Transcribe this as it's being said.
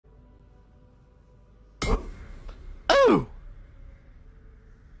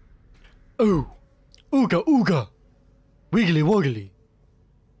Oh, ooga ooga, wiggly woggly.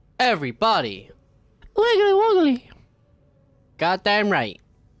 Everybody, Wiggly woggly. goddamn right.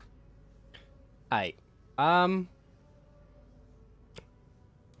 Alright, I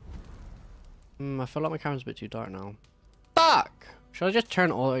feel like my camera's a bit too dark now. Fuck! Should I just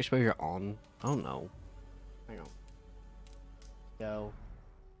turn auto exposure on? I don't know. Hang on. Go.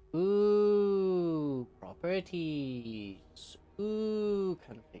 Ooh, properties. Ooh,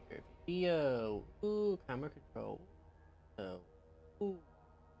 configure video. Ooh, camera control. So, ooh,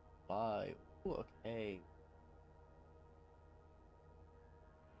 live. Ooh, okay.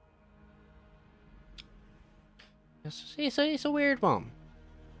 It's a weird one.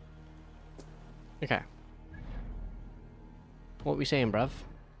 Okay. What we saying, bruv?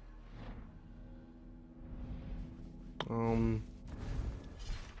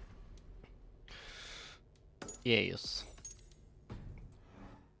 Yes.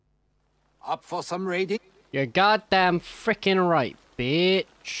 Up for some raiding? You're goddamn freaking right,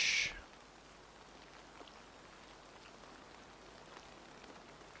 bitch.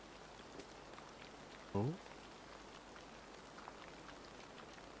 Oh.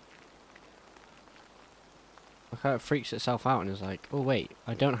 Look how it freaks itself out and is like, oh wait,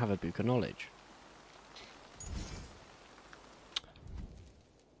 I don't have a book of knowledge.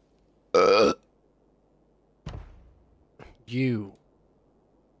 You.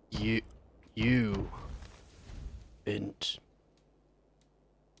 And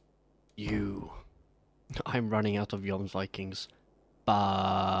you. I'm running out of Yom's Vikings.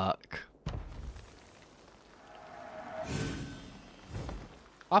 Fuck.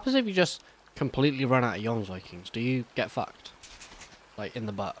 What happens if you just completely run out of Yom's Vikings? Do you get fucked? Like, in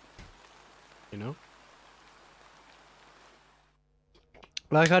the butt? You know?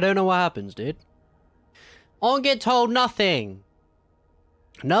 Like, I don't know what happens, dude. I don't get told nothing.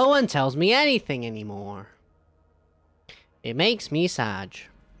 No one tells me anything anymore. It makes me sad.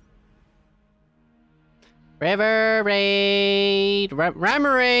 River Raid!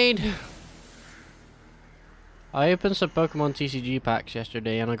 Ramarade! I opened some Pokemon TCG packs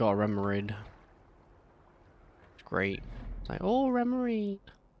yesterday and I got a Remoraid. It's great. It's like, oh, Remoraid.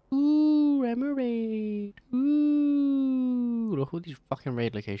 Ooh, Remoraid. Ooh. Look at these fucking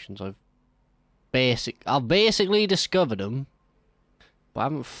raid locations I've basically discovered them. But I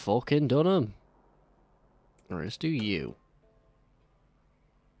haven't fucking done them. Alright, let's do you.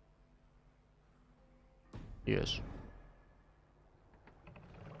 Yes.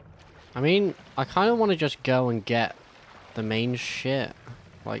 I mean, I kind of want to just go and get the main shit.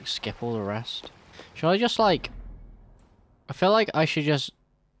 Like, skip all the rest. Should I just, like... I feel like I should just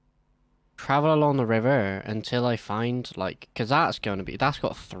travel along the river until I find, like... Because that's going to be... That's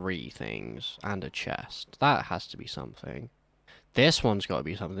got 3 things and a chest. That has to be something. This one's got to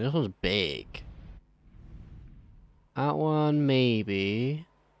be something. This one's big. That one, maybe.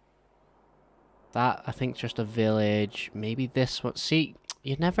 That, I think, just a village. Maybe this one. See,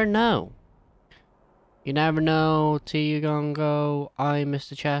 you never know. You never know till you gonna go, I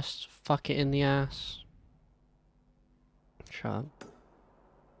missed the chest. Fuck it in the ass. Shut up.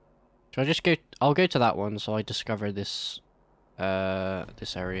 Should I just go? I'll go to that one so I discover this,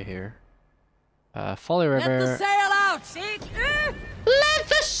 this area here. Follow river. Let the sail out, Sig! Let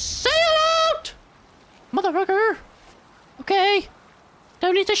the sail out! Motherfucker! Okay.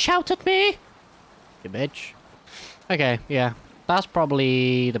 Don't need to shout at me. You bitch. Okay, yeah. That's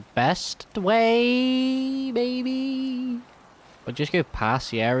probably the best way, maybe. But just go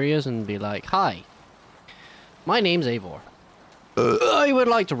past the areas and be like, hi. My name's Eivor. I would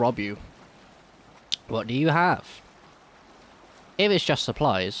like to rob you. What do you have? If it's just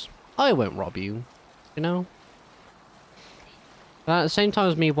supplies, I won't rob you. You know? But at the same time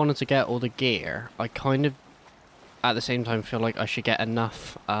as me wanting to get all the gear, I kind of, at the same time, feel like I should get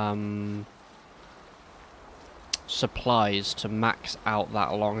enough, supplies to max out that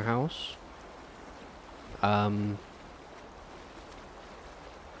longhouse.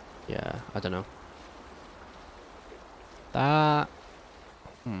 Yeah, I don't know. That...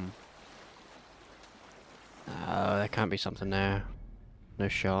 Oh, there can't be something there. No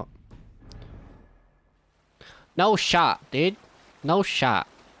shot. No shot, dude. No shot.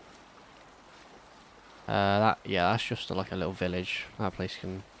 Yeah, that's just like a little village. That place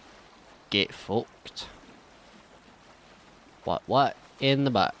can get fucked. What in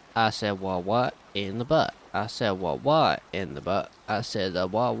the butt? I said, what in the butt? I said, what in the butt? I said,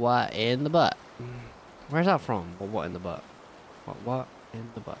 what in the butt? Where's that from? What in the butt? What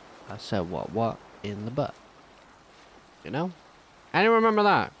in the butt? I said, what in the butt? You know? I don't remember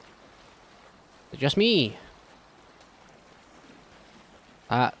that. It's just me.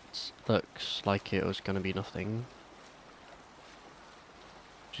 That looks like it was gonna be nothing.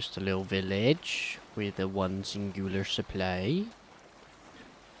 Just a little village with a one singular supply.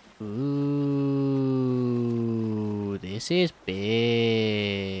 Ooh, this is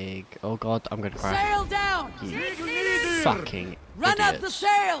big. Oh god, I'm gonna cry. Sail down! You fucking Run idiots. up the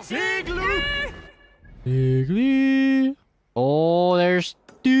sails! Bigly. Oh, there's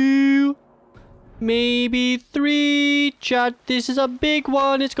 2. Maybe 3. Chat, this is a big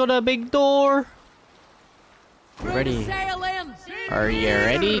one. It's got a big door. Ready? Sail in! Are you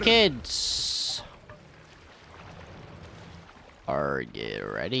ready, kids? Are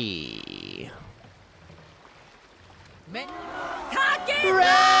you ready? Cocky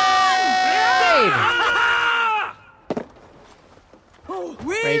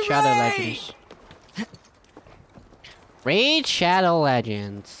Raid Shadow Legends. Raid Shadow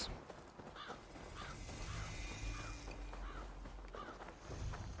Legends.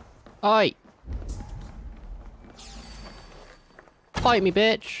 Oi! Fight me,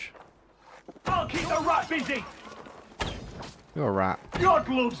 bitch! I'll keep the rat busy. You're a rat. God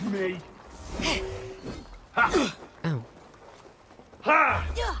loves me. Ha! Ow. Ha!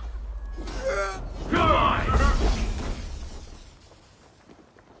 Good.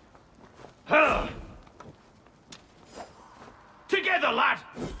 Ha! Together, lad.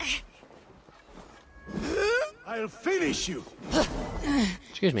 I'll finish you.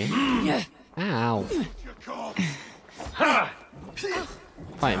 Excuse me. Ow. Ha!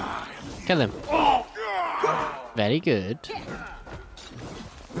 Fight him. Kill him. Very good.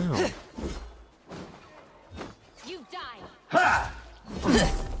 Ow. You die. Ha!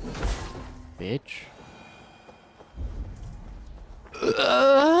 Bitch.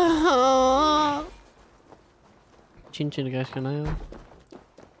 Chin chin guys can I?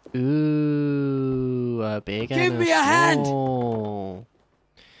 Ooh, a big Give and me a hand! small.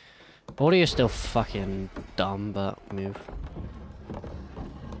 Audio's still fucking dumb, but move.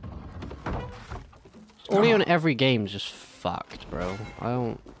 Audio in every game is just fucked, bro.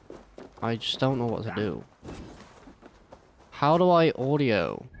 I just don't know what to do. How do I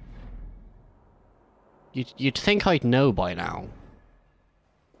audio? You'd think I'd know by now.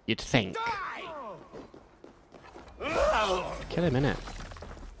 You'd think. Kill him, innit?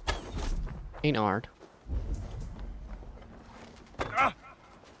 Ain't hard.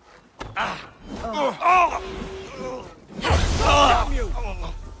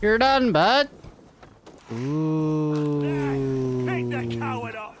 You're done, bud. Ooh. Take the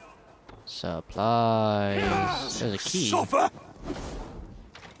coward off. Supplies. There's a key. Suffer.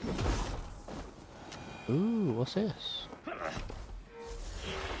 Ooh, what's this?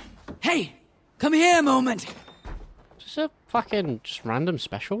 Hey! Come here a moment! Is this a fucking just random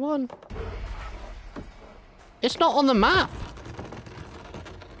special one? It's not on the map.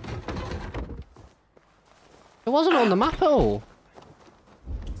 It wasn't on the map at all.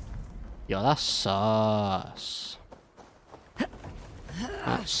 Yo, that's sus.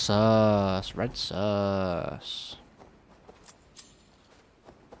 That's sus. Red sus.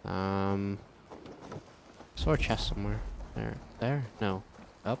 Saw a chest somewhere. There. There? No.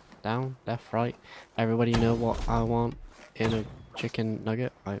 Up, down, left, right. Everybody know what I want in a chicken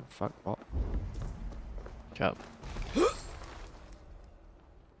nugget? Fuck, what? Shut up.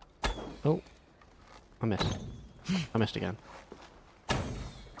 Oh. I missed. I missed again.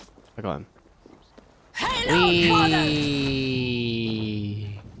 I got him. Hello,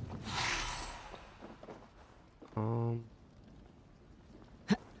 Whee!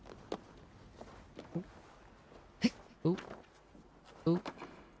 Ooh. Ooh.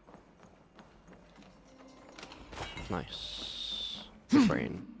 Nice. Good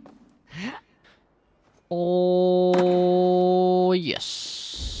brain. Oh, yes.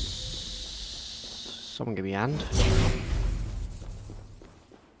 Someone give me a hand.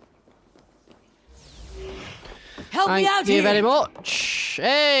 Help me out Thank you here! very much.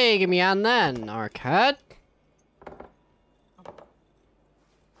 Hey, give me a hand then, Arcade.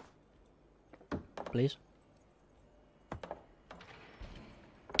 Please.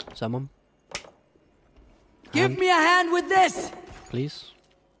 Someone. Give me a hand with this! Please.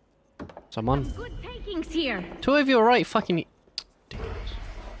 Someone. Good takings here. 2 of you are right, fucking tickets.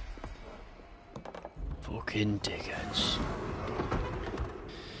 Fucking tickets.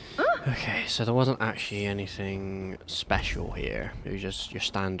 Okay, so there wasn't actually anything special here. It was just your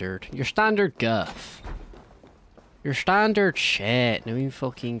standard guff. Your standard shit. No one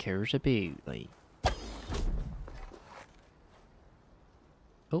fucking cares about, like.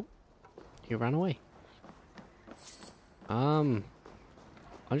 Oh, he ran away. I'm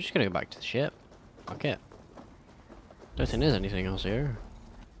just gonna go back to the ship. Fuck it. Don't think there's anything else here.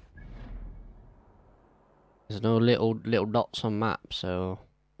 There's no little dots on map, so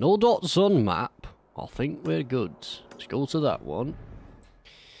no dots on map. I think we're good. Let's go to that one.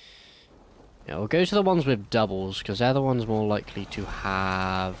 Yeah, we'll go to the ones with doubles because they're the ones more likely to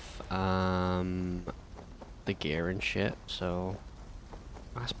have the gear and shit. So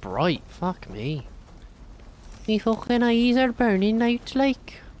that's bright. Fuck me. Me fucking eyes are burning out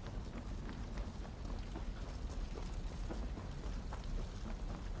like.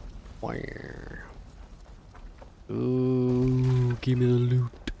 Where? Ooh, give me the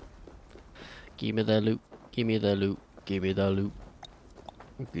loot. Give me the loot. Give me the loot. Give me the loot.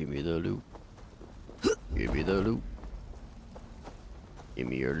 Give me the loot. Give me the loot. Give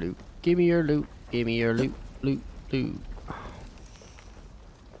me your loot. Give me your loot. Give me your loot. Loot. Loot.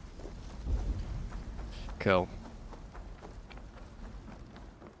 Cool.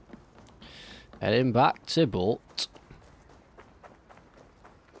 Heading back to boat.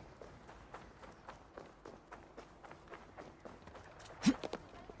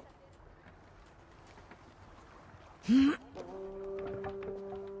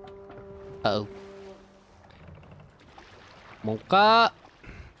 Uh-oh. Monka!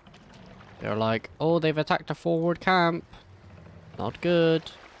 They're like, oh, they've attacked a forward camp. Not good.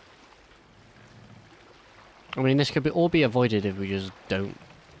 I mean, this could all be avoided if we just don't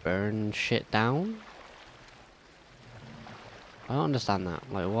burn shit down. I don't understand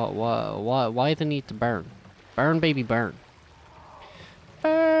that. Like, why the need to burn? Burn, baby, burn.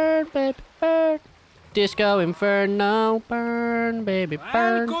 Burn, baby, burn. Disco Inferno, burn, baby,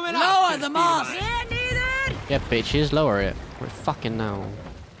 burn. Lower the mast! Yeah, bitches, lower it. We're fucking now.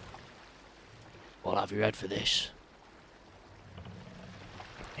 What have you had for this?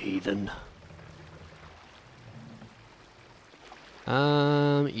 Heathen.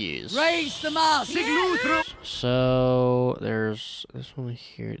 Yes. Raise the mast! So, there's this one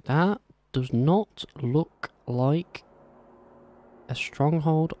here. That does not look like a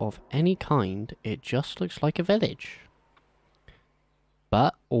stronghold of any kind. It just looks like a village.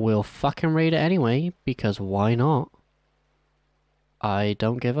 But we'll fucking raid it anyway, because why not? I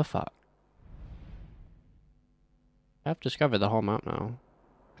don't give a fuck. I've discovered the whole map now.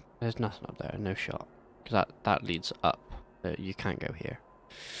 There's nothing up there, no shot. Because that leads up. You can't go here.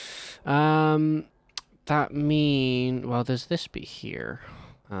 That mean... Well, there's this bit here.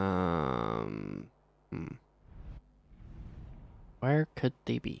 Where could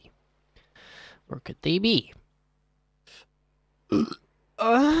they be? Where could they be?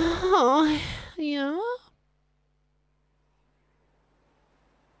 Yeah.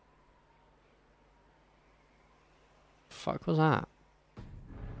 Fuck was that? I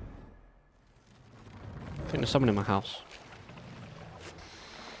think there's someone in my house.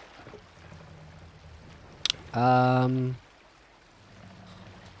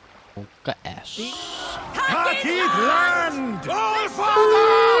 Okay. Lockheed land!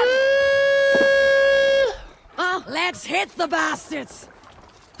 Let's hit the bastards!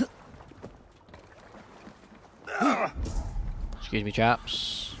 Excuse me,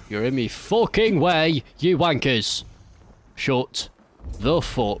 chaps. You're in me fucking way, you wankers. Shut the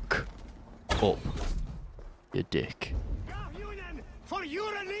fuck up, you dick.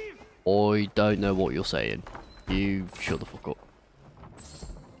 I don't know what you're saying. You shut the fuck up.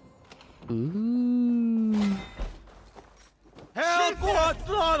 Ooh.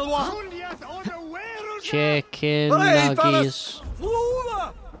 Chicken nuggies.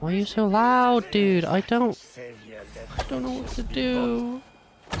 Why are you so loud, dude? I don't know what to do.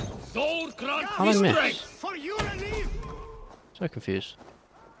 How did I miss? So confused.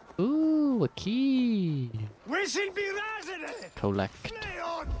 Ooh, a key. Collect.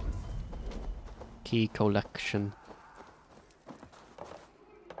 Key collection.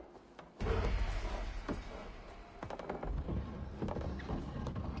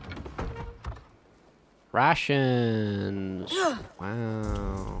 Rations.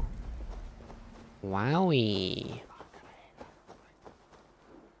 Wow. Wowie.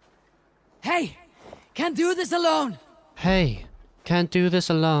 Hey! Can't do this alone! Hey, can't do this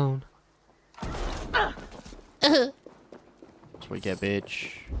alone. That's what you get,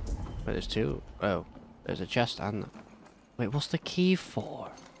 bitch. Wait, there's two. Oh, there's a chest and... Wait, what's the key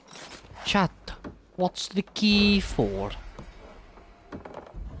for? Chat, what's the key for?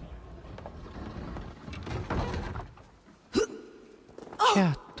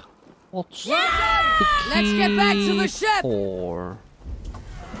 Chat, what's the key Let's get back to the ship! for?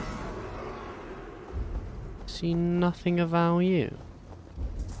 See nothing of value.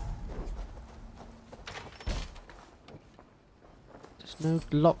 There's no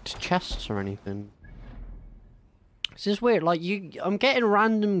locked chests or anything. This is weird. Like I'm getting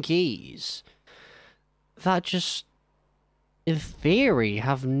random keys, that just, in theory,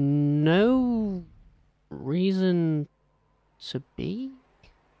 have no reason to be.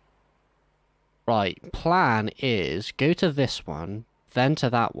 Right, plan is go to this one, then to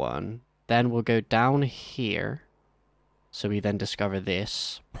that one, then we'll go down here. So we then discover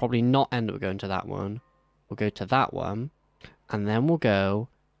this. Probably not end up going to that one. We'll go to that one, and then we'll go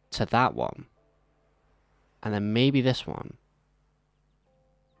to that one. And then maybe this one.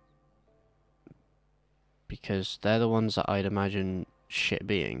 Because they're the ones that I'd imagine shit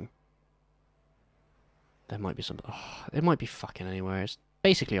being. There might be some... Oh, it might be fucking anywhere. It's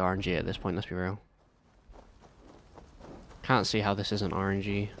basically RNG at this point, let's be real. Can't see how this isn't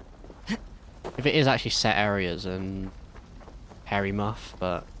RNG. If it is actually set areas and hairy muff,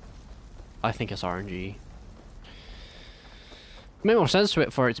 but I think it's RNG. Make more sense to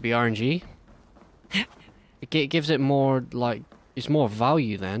it for it to be RNG. It gives it more, like, it's more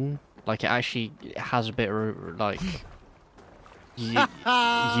value then. Like, it actually has a bit of, like, you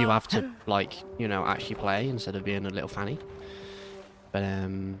have to, like, you know, actually play instead of being a little fanny. But,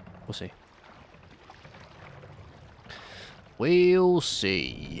 we'll see. We'll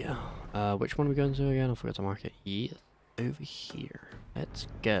see. Which one are we going to again? I forgot to mark it. Yeah, over here. Let's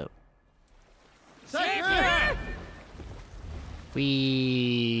go. Savior!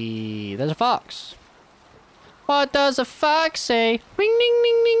 There's a fox. What does a fox say? Ring ding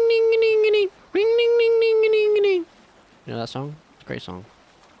ding ding ding ding ding ding. Ring ding ding ding ding ding ding. You know that song? It's a great song.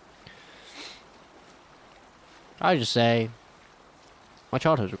 I just say my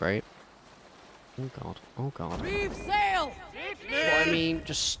childhood was great. Oh god. Oh god. Reef sail! Well, I mean,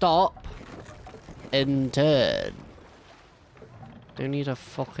 just stop and turn. Don't need to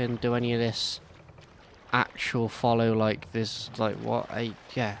fucking do any of this actual follow like this, like what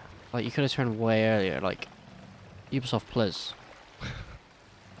yeah, like you could have turned way earlier, like Ubisoft please.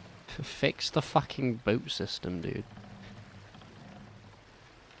 Fix the fucking boat system, dude.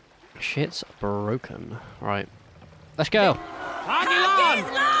 Shit's broken. Right, let's go.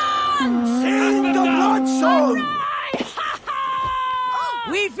 Sing the blood song!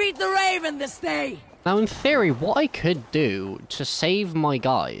 We feed the raven this day! Now in theory, what I could do to save my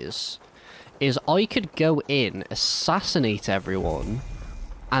guys is I could go in, assassinate everyone,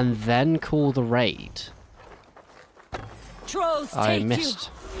 and then call the raid. Trolls I take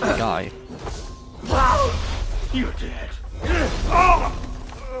missed the guy. You're dead.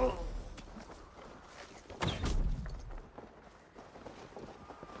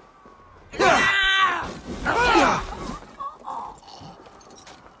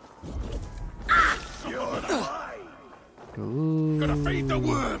 Ooh. Gonna feed the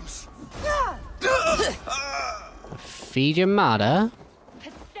worms. Feed your mother.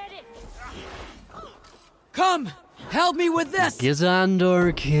 Pathetic. Come, help me with this!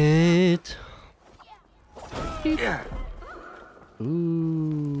 Gizandor kid.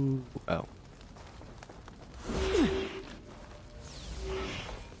 Ooh. Oh.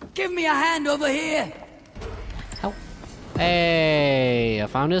 Give me a hand over here! Help. Hey, I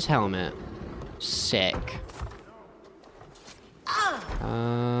found his helmet. Sick.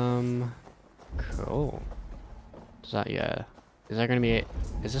 Cool. Is that, yeah. Is that gonna be it?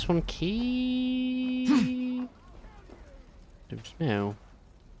 Is this one key? Don't know.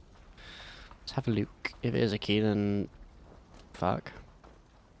 Let's have a look. If it is a key, then fuck.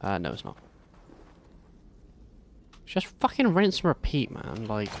 No, it's not. Just fucking rinse and repeat, man.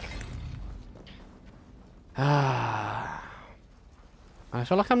 Like, I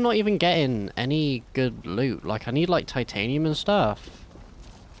feel like I'm not even getting any good loot. Like, I need like titanium and stuff.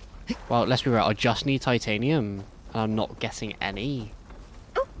 Well, let's be real. I just need titanium, and I'm not getting any.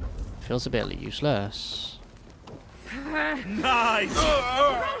 Feels a bit useless. Nice!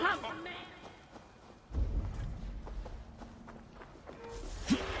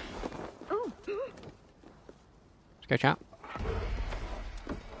 Let's go, chat.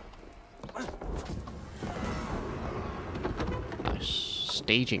 Nice.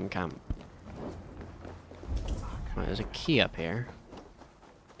 Staging camp. Right, there's a key up here.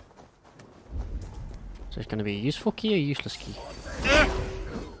 So it's going to be a useful key or a useless key?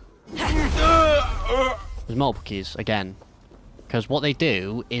 There's multiple keys, again. Because what they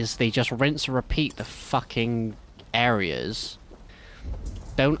do is they just rinse and repeat the fucking areas.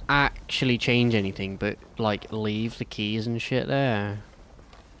 Don't actually change anything, but, like, leave the keys and shit there.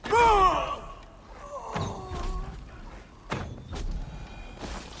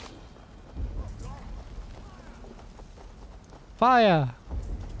 Fire!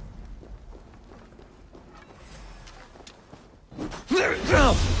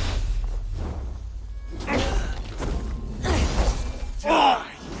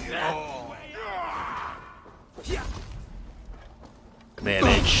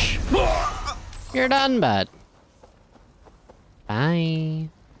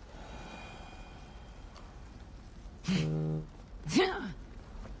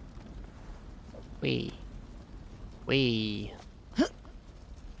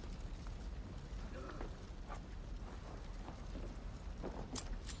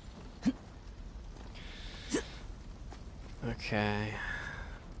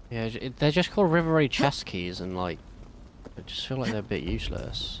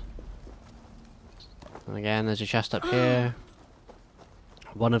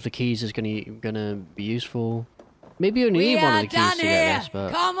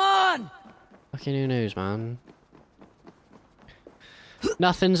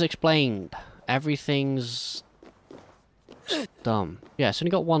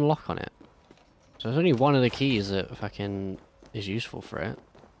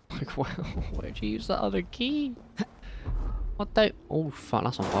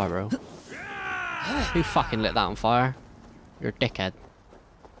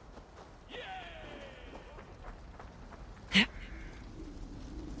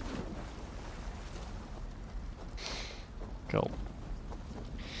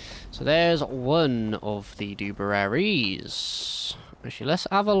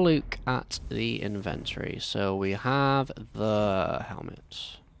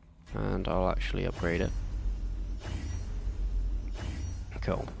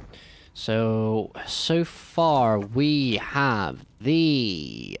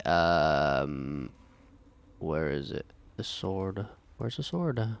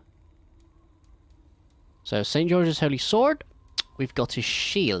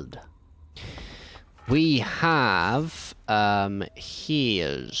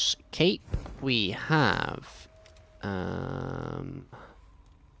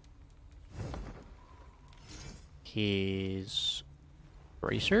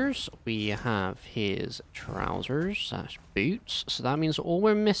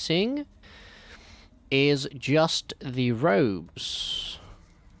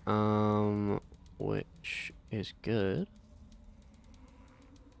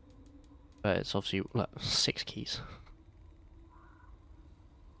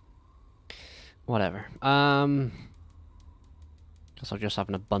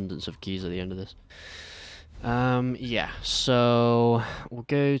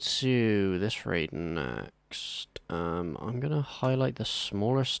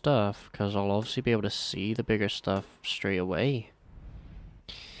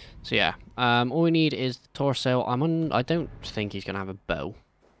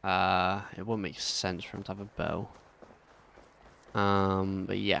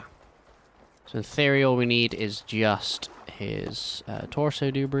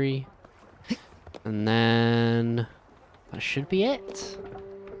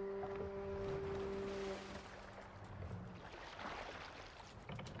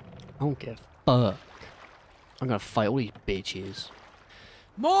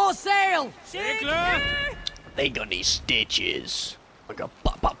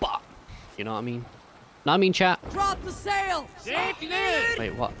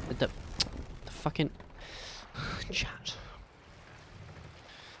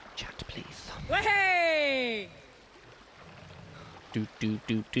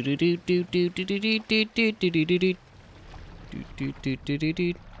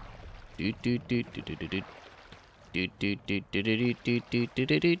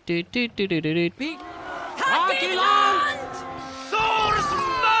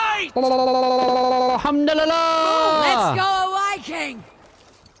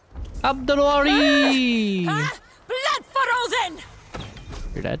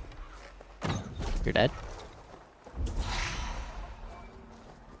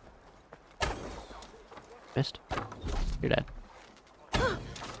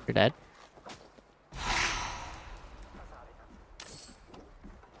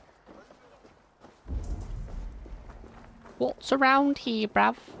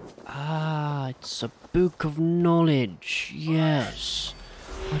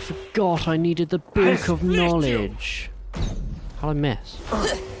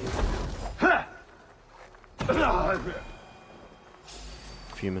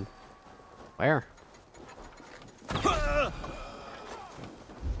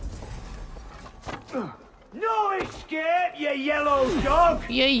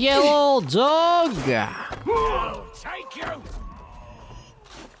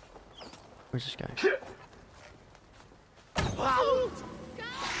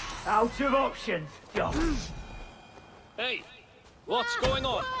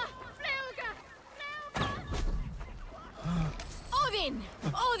 Odin!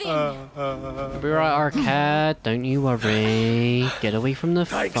 Odin! Be right, Arcade. Don't you worry. Get away from the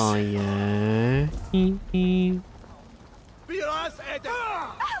fire.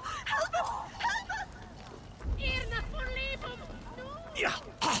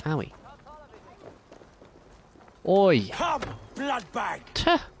 Owie. Oi! Come, blood bag!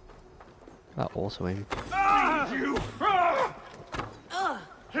 Tuh. That also him.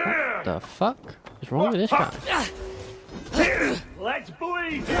 What the fuck is wrong with this guy? Let's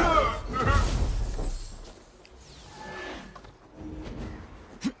bleed!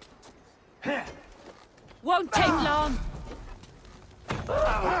 Won't take long.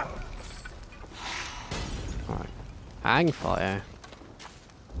 Alright. Hang fire.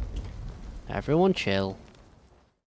 Everyone chill.